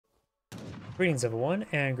Greetings everyone,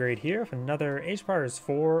 and Grade here for another Age of Empires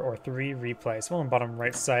 4 or 3 replay. So on the bottom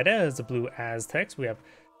right side as the blue Aztecs, we have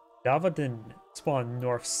Davaddyn. Spawn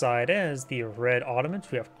north side as the red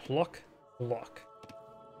Ottomans, we have CluckCluck.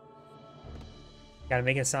 Gotta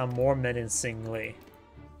make it sound more menacingly.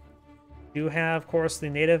 You have, of course,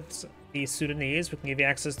 the natives, the Sudanese. We can give you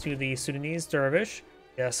access to the Sudanese Dervish,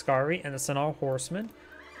 the Askari, and the Senal Horsemen.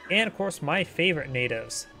 And, of course, my favorite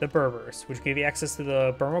natives, the Berbers, which give you access to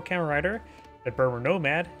the Bermo Camel Rider, the Berber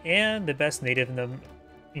Nomad, and the best native in the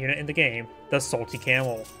unit in the game, the Salty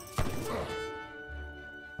Camel.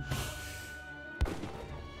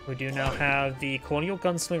 We do now have the Colonial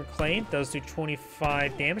Gunslinger Claim. Does do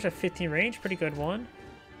 25 damage at 15 range. Pretty good one.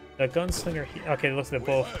 The Gunslinger... Okay, it looks like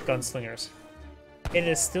they're both Gunslingers. It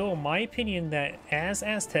is still my opinion that as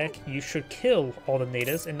Aztec, you should kill all the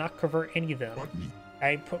natives and not convert any of them.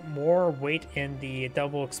 I put more weight in the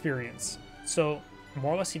double experience. So,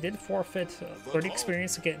 more or less, he did forfeit 30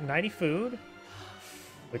 experience to get 90 food,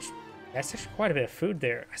 which that's actually quite a bit of food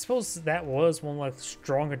there. I suppose that was one of the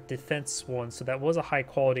stronger defense ones, so that was a high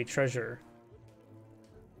quality treasure.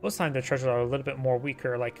 Most times the treasures are a little bit more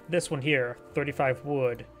weaker, like this one here, 35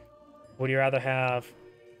 wood. Would you rather have,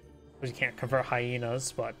 because you can't convert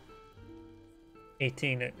hyenas, but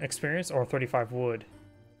 18 experience or 35 wood?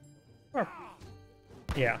 Or,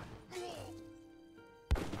 yeah.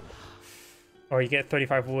 Or you get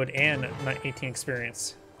 35 wood and 18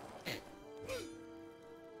 experience.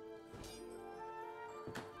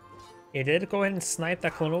 He did go ahead and snipe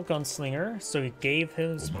that Colonial Gunslinger, so he gave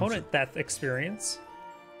his opponent that experience.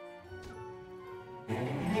 We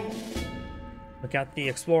got the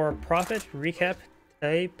Explorer Prophet, Recap,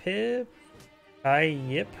 Tayyip,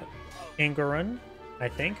 Ingaran, I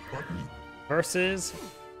think, versus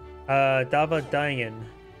Davaddyn,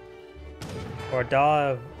 or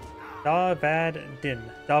Davaddyn. I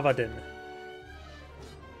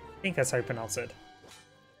think that's how you pronounce it.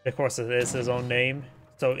 Of course, it is his own name,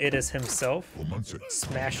 so it is himself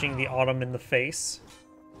smashing the Ottoman in the face,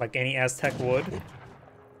 like any Aztec would.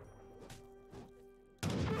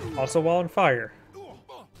 Also while on fire.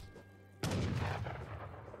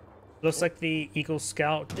 Looks like the Eagle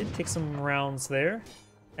Scout did take some rounds there.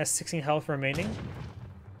 Has 16 health remaining.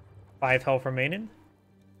 5 health remaining.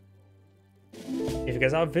 If you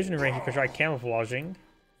guys have vision range, you can try camouflaging.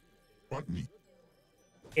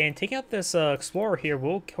 And taking out this Explorer here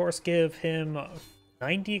will, of course, give him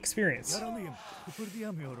 90 experience.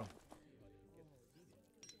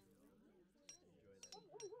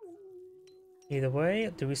 Either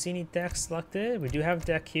way, do we see any decks selected? We do have a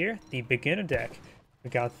deck here, the beginner deck. We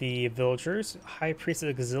got the Villagers, High Priest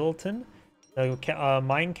of Exilton, the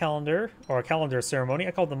Mine Calendar, or Calendar Ceremony.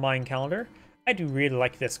 I call it the Mine Calendar. I do really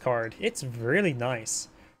like this card. It's really nice.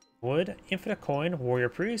 Wood, Infinite Coin, Warrior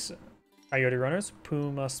Priest, Coyote Runners,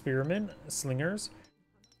 Puma Spearmen, Slingers,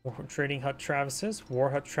 Trading Hut Travises,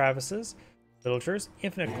 War Hut Travises, Villagers,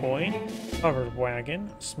 Infinite Coin, Covered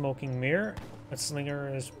Wagon, Smoking Mirror,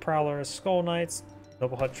 Slingers, Prowlers, Skull Knights,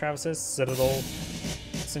 Noble Hut Travises, Citadel,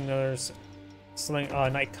 Slingers,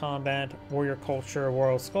 Knight Combat, Warrior Culture,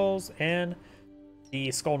 Royal Skulls, and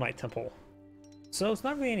the Skull Knight Temple. So it's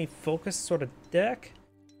not really any focused sort of deck.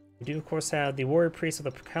 We do, of course, have the Warrior Priest of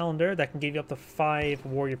the Calendar that can give you up to 5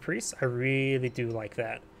 Warrior Priests. I really do like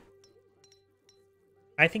that.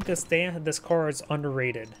 I think this card is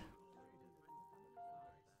underrated.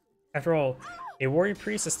 After all, a Warrior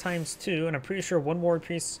Priest is ×2, and I'm pretty sure one Warrior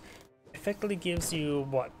Priest effectively gives you,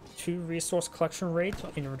 what, 2 resource collection rate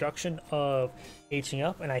in reduction of aging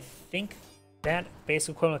up, and I think that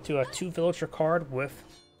basically equivalent to a 2 villager card with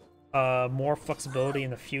more flexibility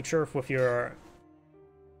in the future with your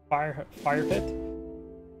fire pit.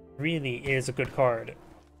 Really is a good card.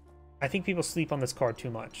 I think people sleep on this card too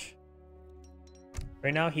much.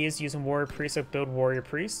 Right now he is using Warrior Priests to build Warrior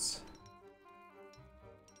Priests.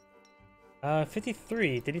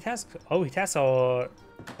 53. Did he task? Oh, he tasked. Oh,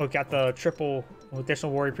 got the triple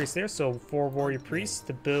additional Warrior Priests there. So 4 Warrior Priests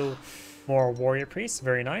to build more Warrior Priests.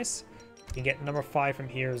 Very nice. You can get number 5 from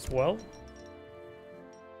here as well.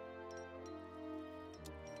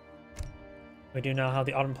 We do now have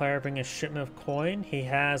the Ottoman player bring a shipment of coin. He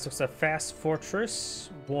has, looks like, Fast Fortress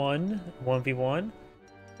 1v1,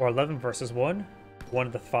 or 11 versus 1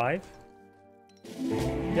 of the 5.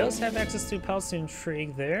 He does have access to Palace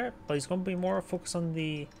Intrigue there, but he's going to be more focused on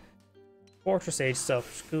the Fortress Age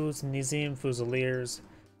stuff. Shkus, Nizim, Fusiliers,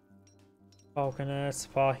 Falconet,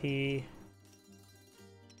 Sipahi.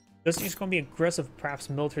 This is going to be aggressive, perhaps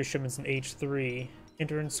military shipments in Age 3.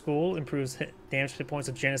 Enter in School improves damage hit points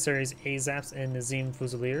of Janissaries, Azaps, and Nizim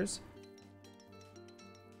Fusiliers.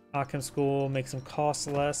 Alchem School makes them cost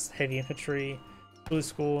less. Heavy infantry. Blue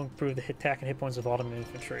School improve the hit attack and hit points of Ottoman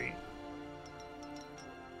infantry.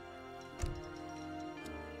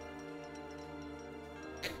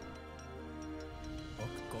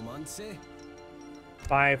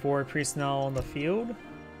 Five warrior priests now on the field.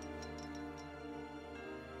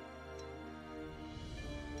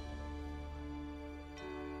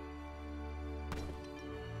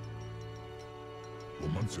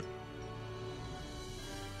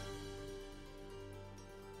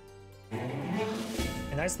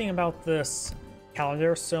 The nice thing about this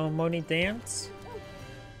calendar ceremony dance,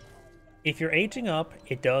 if you're aging up,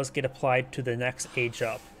 it does get applied to the next age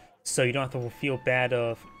up. So you don't have to feel bad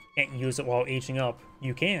of can't use it while aging up.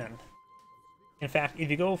 You can. In fact,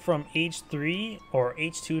 if you go from age 3 or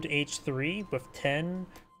age 2 to age 3 with 10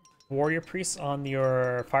 warrior priests on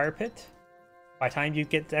your fire pit, by the time you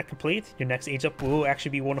get that complete, your next age up will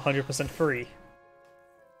actually be 100% free.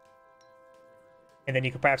 And then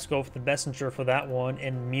you could perhaps go for the messenger for that one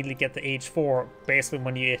and immediately get to age 4, basically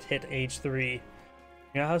when you hit age 3. You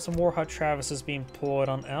now have some Warhut Travises being pulled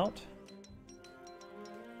on out.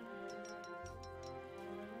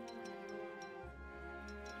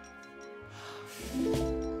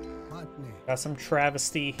 Got some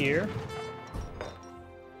travesty here.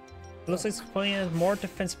 It looks like he's playing a more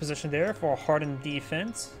defense position there for a hardened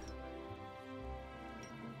defense.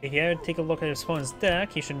 If you take a look at his opponent's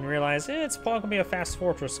deck, you should realize it's probably going to be a fast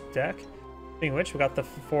fortress deck. Speaking of which, we got the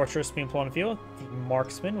fortress being pulled on the field, the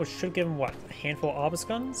marksman, which should give him, what, a handful of obelisk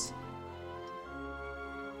guns?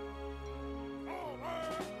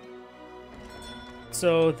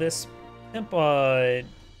 So this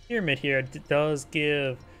pyramid here does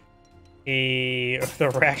give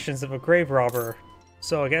the rations of a grave robber.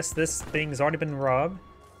 So I guess this thing's already been robbed.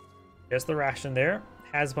 There's the ration there.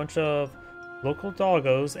 Has a bunch of local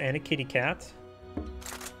doggos and a kitty cat.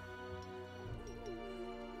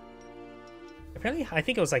 Apparently, I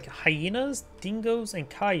think it was like hyenas, dingoes, and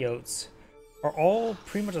coyotes are all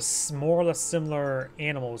pretty much more or less similar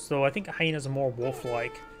animals. Though I think hyenas are more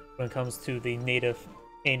wolf-like when it comes to the native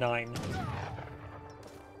canine.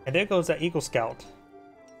 And there goes that Eagle Scout.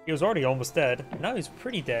 He was already almost dead. Now he's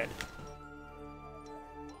pretty dead.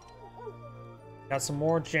 Got some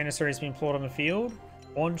more Janissaries being pulled on the field.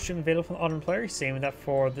 One should be available from the Ottoman player, saving that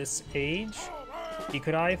for this age. You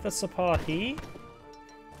could eye the Sapahi.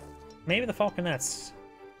 Maybe the Falconets.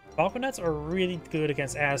 Falconets are really good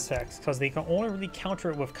against Aztecs because they can only really counter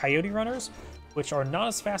it with Coyote Runners, which are not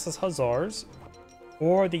as fast as Hussars,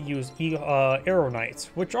 or they use Arrow Knights,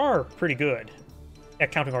 which are pretty good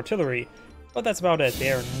at counting artillery. But that's about it.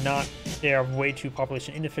 They are way too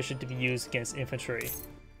population inefficient to be used against infantry.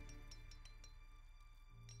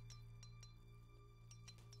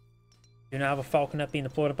 Do now have a Falconet being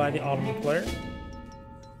deployed by the Ottoman player.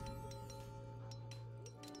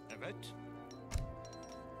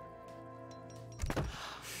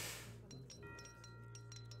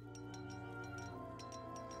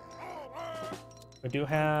 We do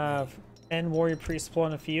have 10 warrior priests deployed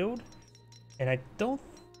on the field, and I don't.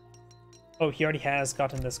 Oh, he already has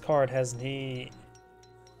gotten this card, hasn't he?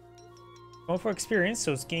 Going for experience,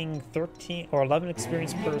 so it's getting 13 or 11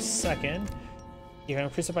 experience per second. You're going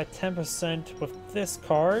to increase it by 10% with this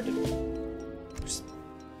card.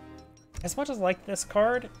 As much as I like this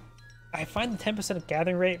card, I find the 10%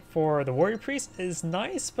 gathering rate for the Warrior Priest is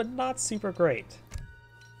nice, but not super great.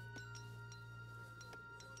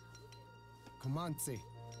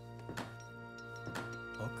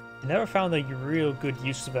 I never found a real good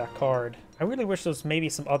use of that card. I really wish there was maybe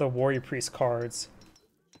some other Warrior Priest cards.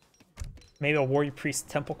 Maybe a Warrior Priest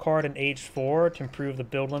Temple card in Age 4 to improve the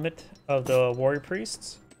build limit of the Warrior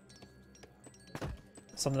Priests.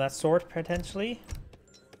 Some of that sort, potentially.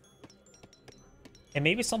 And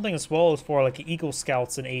maybe something as well as for like Eagle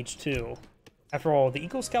Scouts in Age 2. After all, the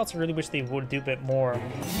Eagle Scouts I really wish they would do a bit more.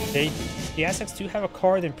 The Aztecs do have a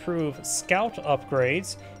card to improve Scout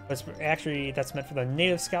upgrades, but that's meant for the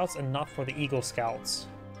Native Scouts and not for the Eagle Scouts.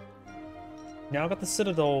 Now I've got the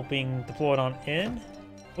Citadel being deployed on in,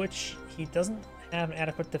 which he doesn't have an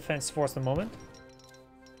adequate defense for us at the moment.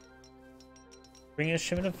 Bringing a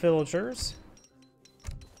shipment of villagers.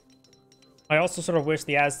 I also sort of wish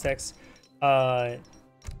the Aztecs farm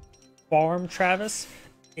Travis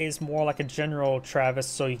is more like a general Travis,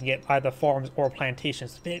 so you can get either farms or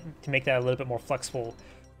plantations to make that a little bit more flexible.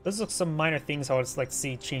 Those are some minor things I would like to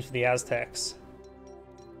see change for the Aztecs.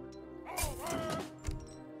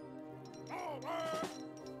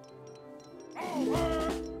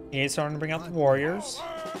 He's starting to bring out the warriors.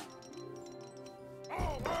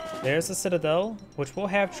 There's the Citadel, which will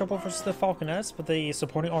have trouble versus the Falconets, but the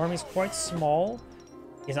supporting army is quite small.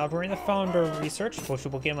 He's now bringing the Founder Research, which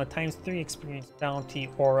will give him a ×3 experience bounty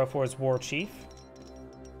aura for his War Chief.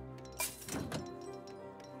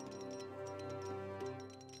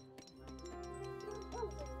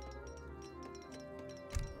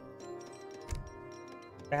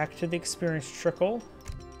 Back to the experience trickle.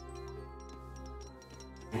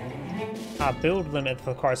 Build limit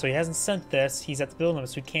for the card, so he hasn't sent this. He's at the build limit,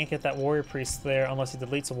 so we can't get that Warrior Priest there unless he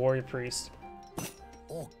deletes a Warrior Priest.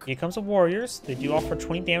 Here comes the Warriors. They do offer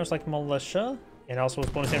 20 damage like Militia, and also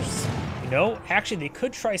with bonus damage. You know, actually, they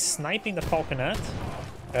could try sniping the Falconet.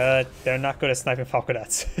 They're not good at sniping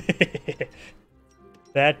Falconets.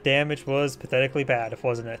 That damage was pathetically bad,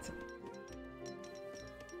 wasn't it?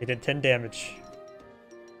 They did 10 damage.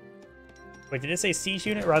 Wait, did it say siege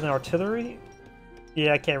unit rather than artillery?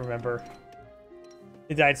 Yeah, I can't remember.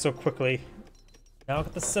 They died so quickly. Now look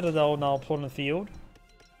at the Citadel now pulled in the field.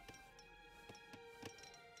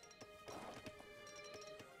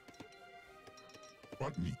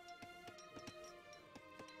 Button.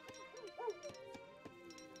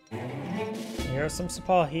 Here are some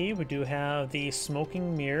Sipahi. We do have the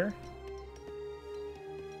Smoking Mirror.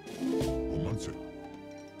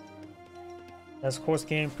 As of course,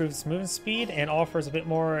 game improves its movement speed and offers a bit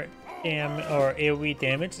more AoE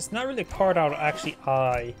damage. It's not really a card I would actually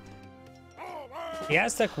eye. The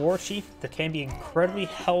Aztec War Chief that can be incredibly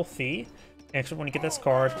healthy. Actually, when you get this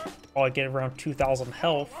card, I'll get around 2,000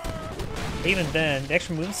 health. But even then, the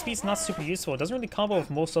extra movement speed is not super useful. It doesn't really combo with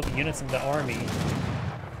most of the units in the army.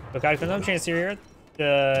 But guys, another chance here.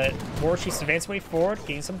 The War Chief's advance way forward,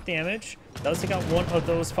 gain some damage. Does take out one of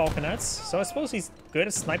those Falconets. So I suppose he's good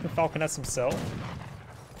at sniping Falconets himself.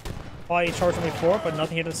 Probably charged him way forward, but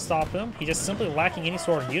nothing here to stop him. He's just simply lacking any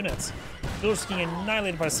sort of units. Still just getting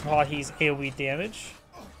annihilated by Sipahi's AoE damage.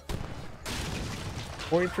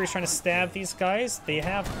 Warrior Priest trying to stab these guys. They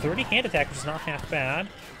have 30 hand attack, which is not half bad.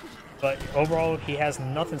 But overall, he has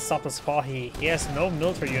nothing to stop the Sipahi. He has no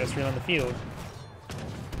military units really on the field.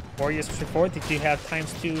 Warriors pushing forward. They do have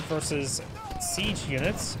 ×2 versus siege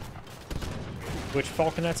units, which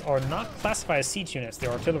Falconets are not classified as siege units.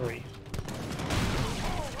 They're artillery.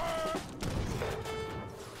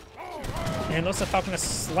 And looks like Falconet is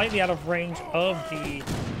slightly out of range of the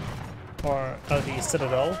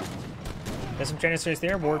Citadel. There's some Janissaries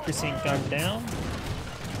there. Warrior Priest being gunned down.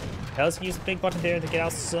 Does use the big button there to get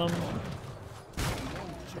out some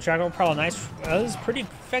Dragon Propel. Nice. That is pretty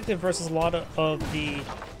effective versus a lot of the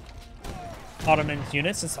Ottoman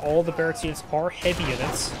units, since all the barracks units are heavy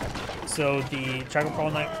units. So the Dragon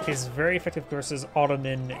Propel Knight is very effective versus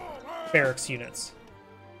Ottoman barracks units.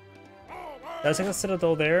 Does take the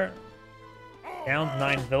Citadel there. Down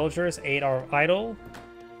 9 villagers, 8 are idle.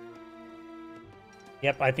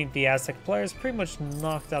 Yep, I think the Aztec players pretty much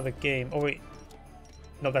knocked out of the game. Oh wait,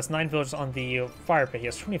 no, that's 9 villagers on the fire pit. He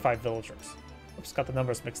has 25 villagers. Oops, got the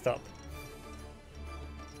numbers mixed up.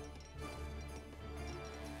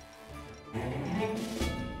 Got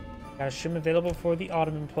a shim available for the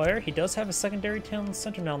Ottoman player. He does have a secondary town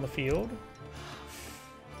center now in the field.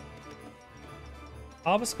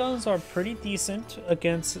 Obuscons are pretty decent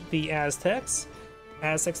against the Aztecs.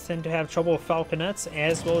 Aztecs tend to have trouble with Falconets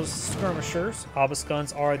as well as skirmishers.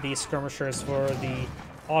 Obuscons are the skirmishers for the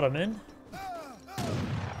Ottoman.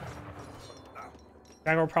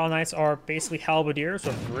 Dragon Propel Knights are basically halberdiers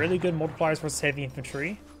with really good multipliers versus heavy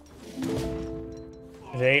infantry.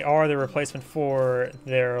 They are the replacement for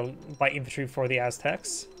their light infantry for the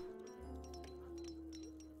Aztecs.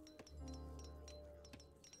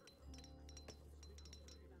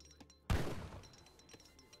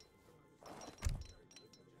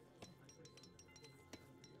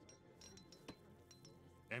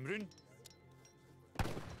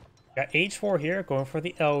 Got H4 here, going for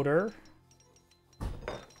the Elder.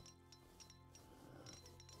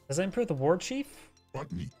 Does that improve the War Chief? What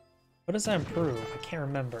does that improve? I can't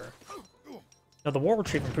remember. No, the War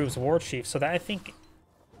Chief improves the War Chief, so that I think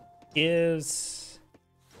gives...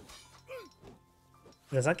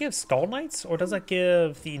 Does that give Skull Knights, or does that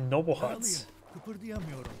give the Noble Huts?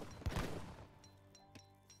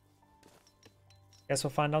 Guess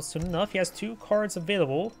we'll find out soon enough. He has 2 cards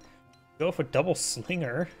available. Go for double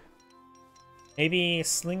Slinger. Maybe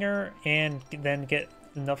Slinger and then get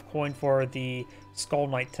enough coin for the Skull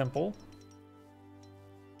Knight Temple.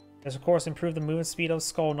 There's of course improve the movement speed of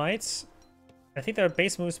Skull Knights. I think their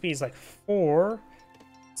base move speed is like 4.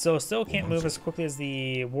 So still can't move as quickly as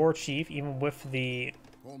the War Chief, even with the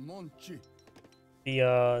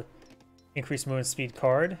increased movement speed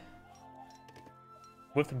card.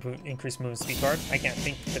 With the increased movement speed card. I can't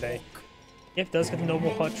think today. If does get the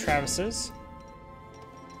Noble Hut Travises.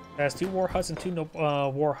 It has 2 War Huts and 2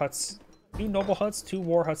 War Huts 2 noble huts, 2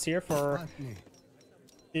 war huts here for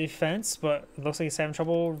defense, but it looks like he's having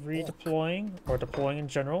trouble redeploying or deploying in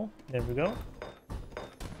general. There we go.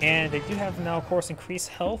 And they do have now, of course, increased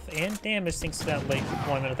health and damage thanks to that late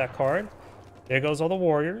deployment of that card. There goes all the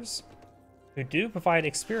warriors, who do provide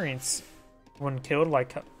experience when killed,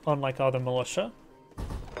 unlike other militia.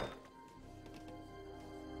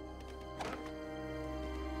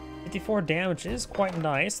 $54 damage is quite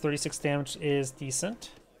nice. 36 damage is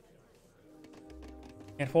decent.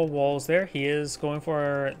 And full walls there. He is going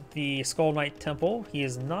for the Skull Knight Temple. He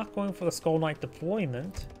is not going for the Skull Knight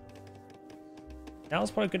deployment. That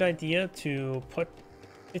was probably a good idea to put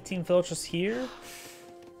 15 villagers here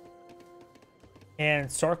and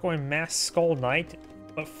start going mass Skull Knight,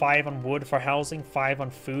 put 5 on wood for housing, 5 on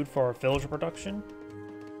food for villager production.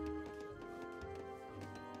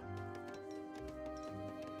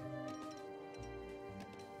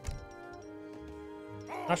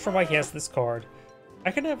 Not sure why he has this card.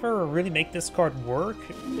 I could never really make this card work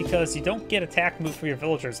because you don't get attack move for your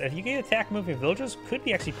villagers. If you get attack move for your villagers, could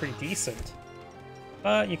be actually pretty decent.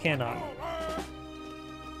 But you cannot.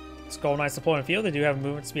 Skull Knights deploy in the field. They do have a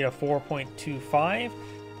movement speed of 4.25,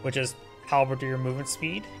 which is halberdier movement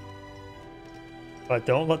speed. But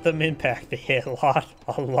don't let them impact. They hit a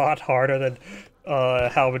lot harder than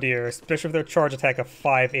halberdier, especially with their charge attack of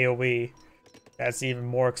 5 AoE. That's even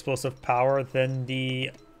more explosive power than the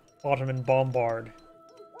Ottoman Bombard.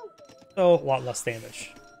 So, a lot less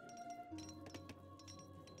damage.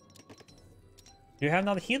 You have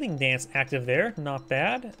now the Healing Dance active there. Not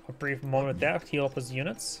bad. A brief moment of that. Heal up his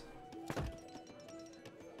units.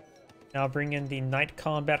 Now bring in the Knight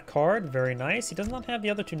Combat card. Very nice. He does not have the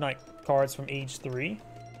other 2 Knight cards from Age 3.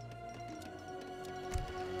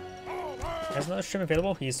 Has another stream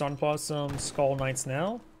available. He's starting to pull out some Skull Knights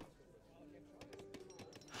now.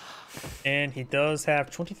 And he does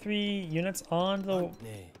have 23 units on the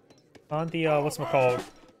what's-it-called?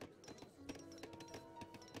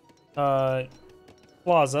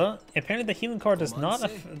 Plaza. Apparently the healing card does not,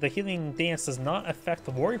 the healing dance does not affect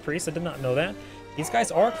the warrior priest. I did not know that. These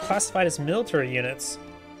guys are classified as military units.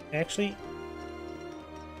 Actually,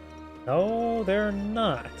 no, they're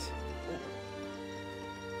not.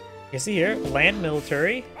 You see here, land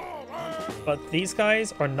military. But these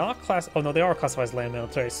guys are not oh no, they are classified as land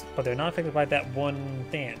militaries, but they're not affected by that one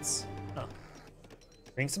dance. Huh.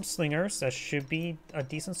 Bring some slingers. That should be a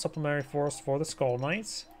decent supplementary force for the Skull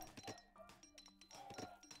Knights.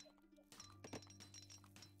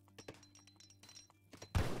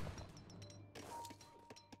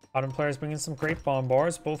 Ottoman players bring in some great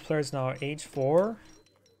bombards. Both players now are age 4.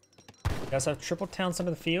 He does have triple town center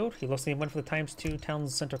of the field. He looks like he went for the ×2 town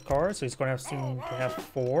center card, so he's going to have soon to have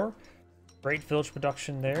 4. Great village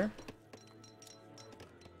production there.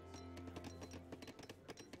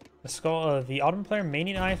 The Ottoman player may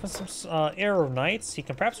need an eye for some arrow knights. He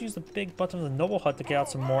can perhaps use the big button of the noble hut to get out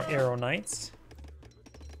some more arrow knights.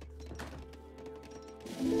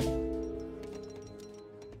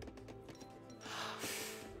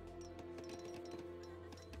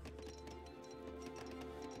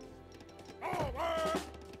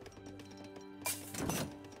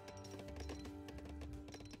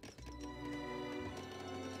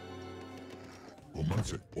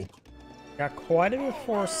 Got quite a bit of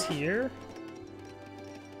force here.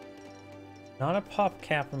 Not a pop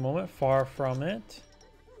cap at the moment, far from it.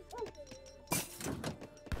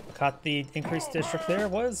 Got the increased district there.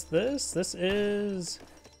 What is this? This is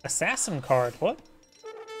assassin card. What?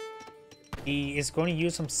 He is going to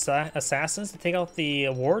use some assassins to take out the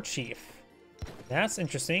war chief. That's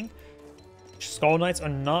interesting. Skull Knights are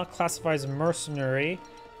not classified as mercenary,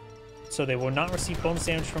 so they will not receive bonus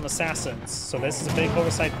damage from assassins. So this is a big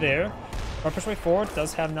oversight there. Our push way forward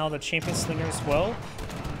does have now the champion slinger as well.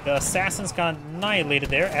 The assassins got annihilated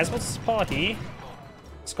there, as was Spotty.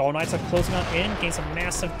 Skull Knights are closing on in, gain some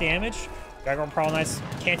massive damage. Dragon Prowl Knights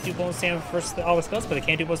can't do bonus damage versus the Always Guts, but they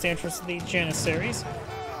can do bonus damage versus the Janissaries.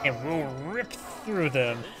 And we'll rip through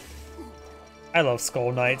them. I love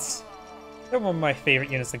Skull Knights. They're one of my favorite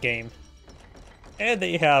units in the game. And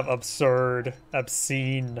they have absurd,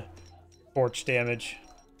 obscene torch damage.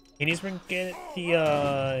 He needs to get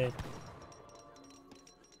the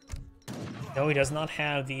no, he does not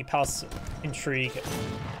have the Palace Intrigue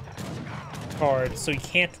card, so he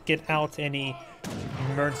can't get out any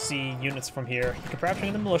emergency units from here. He can perhaps bring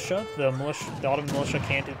in the militia. The Ottoman militia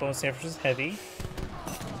can't do bonus damage, which is heavy.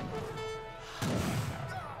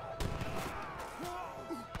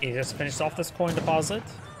 He just finished off this coin deposit.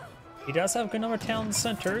 He does have a good number of town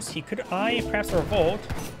centers. He could perhaps revolt.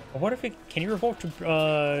 But what if can you revolt to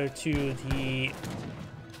the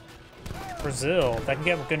Brazil. That can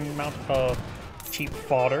get a good amount of cheap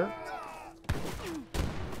fodder.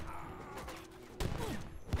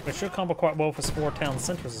 It should combo quite well for Spore Town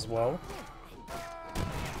centers as well.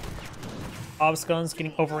 Ob's guns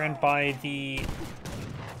getting overrun by the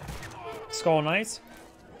Skull Knights.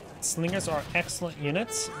 Slingers are excellent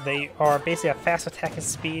units. They are basically a fast attacking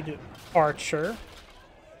speed archer.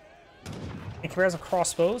 In comparison to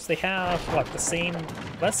crossbows, they have what, the same,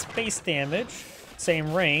 less base damage,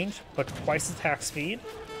 same range, but twice attack speed,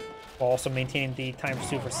 while also maintaining the times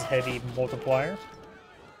 2 versus heavy multiplier.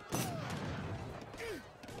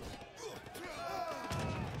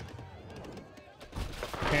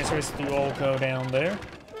 Transfers do all go down there.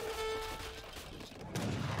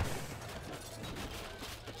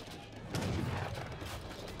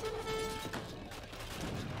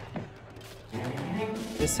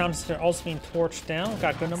 This town is also being torched down.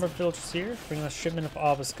 Got a good number of villagers here, bringing a shipment of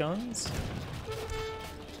obelisk guns.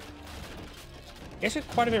 He actually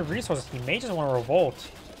quite a bit of resources. He may just want to revolt.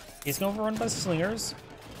 He's going to overrun by slingers.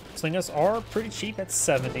 Slingers are pretty cheap at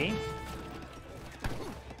 70.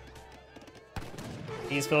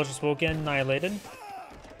 These villagers will get annihilated.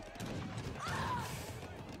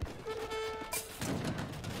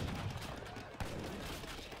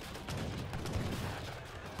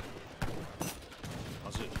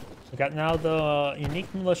 We got now the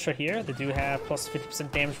unique militia here. They do have plus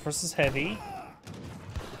 50% damage versus heavy.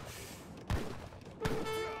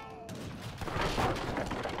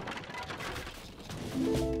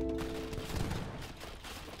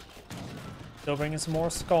 Still bringing some more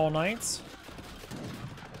Skull Knights.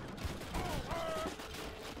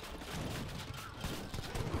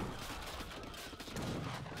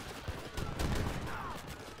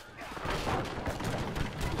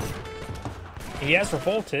 He has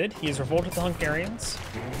revolted. He has revolted the Hungarians.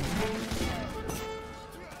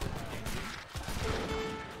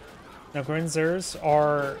 Now Grinzers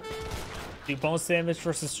do bonus damage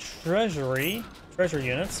versus treasure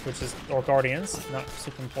units, which is, or guardians, not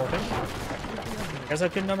super important. There's a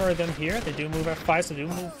good number of them here. They do move at 5, so they do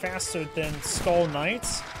move faster than Skull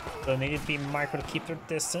Knights. So they need to be micro to keep their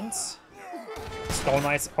distance. Skull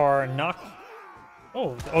Knights are not.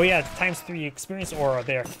 Oh yeah, times 3 experience aura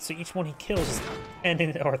there. So each one he kills is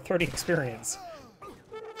 10 or 30 experience.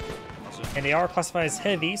 And they are classified as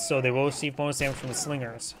heavy, so they will receive bonus damage from the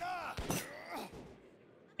slingers.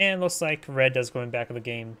 And looks like red does going back of the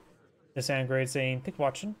game. This is Grade saying, thanks for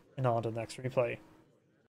watching, and on to the next replay.